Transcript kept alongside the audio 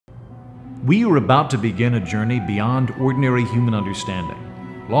We are about to begin a journey beyond ordinary human understanding,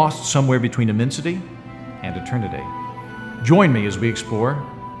 lost somewhere between immensity and eternity. Join me as we explore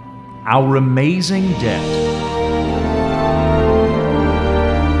our amazing debt.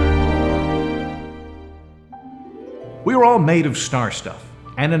 We are all made of star stuff,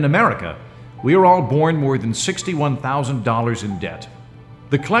 and in America, we are all born more than $61,000 in debt.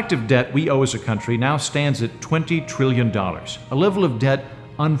 The collective debt we owe as a country now stands at $20 trillion, a level of debt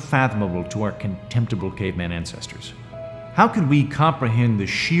unfathomable to our contemptible caveman ancestors. How could we comprehend the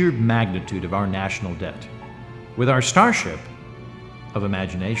sheer magnitude of our national debt? With our starship of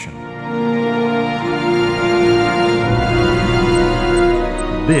imagination.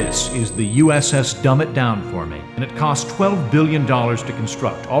 This is the USS Dumbitdownforme, and it cost $12 billion to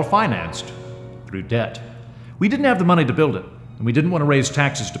construct, all financed through debt. We didn't have the money to build it, and we didn't want to raise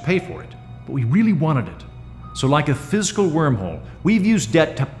taxes to pay for it, but we really wanted it. So like a fiscal wormhole, we've used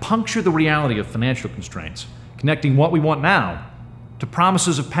debt to puncture the reality of financial constraints, connecting what we want now to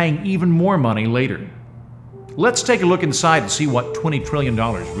promises of paying even more money later. Let's take a look inside to see what $20 trillion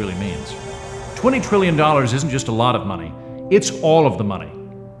really means. $20 trillion isn't just a lot of money, it's all of the money,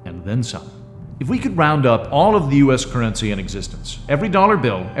 and then some. If we could round up all of the US currency in existence, every dollar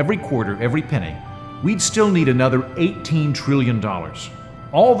bill, every quarter, every penny, we'd still need another $18 trillion.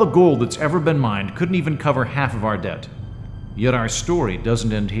 All the gold that's ever been mined couldn't even cover half of our debt. Yet our story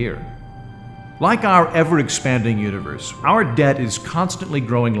doesn't end here. Like our ever-expanding universe, our debt is constantly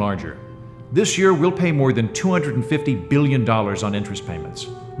growing larger. This year, we'll pay more than $250 billion on interest payments.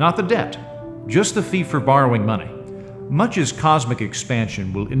 Not the debt, just the fee for borrowing money. Much as cosmic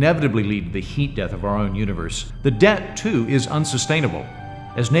expansion will inevitably lead to the heat death of our own universe, the debt, too, is unsustainable.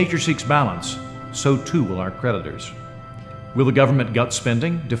 As nature seeks balance, so too will our creditors. Will the government gut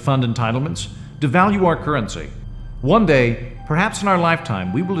spending, defund entitlements, devalue our currency? One day, perhaps in our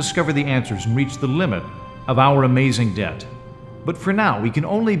lifetime, we will discover the answers and reach the limit of our amazing debt. But for now, we can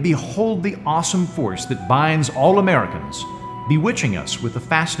only behold the awesome force that binds all Americans, bewitching us with the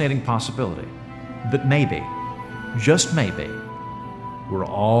fascinating possibility that maybe, just maybe, we're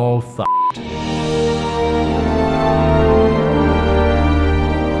all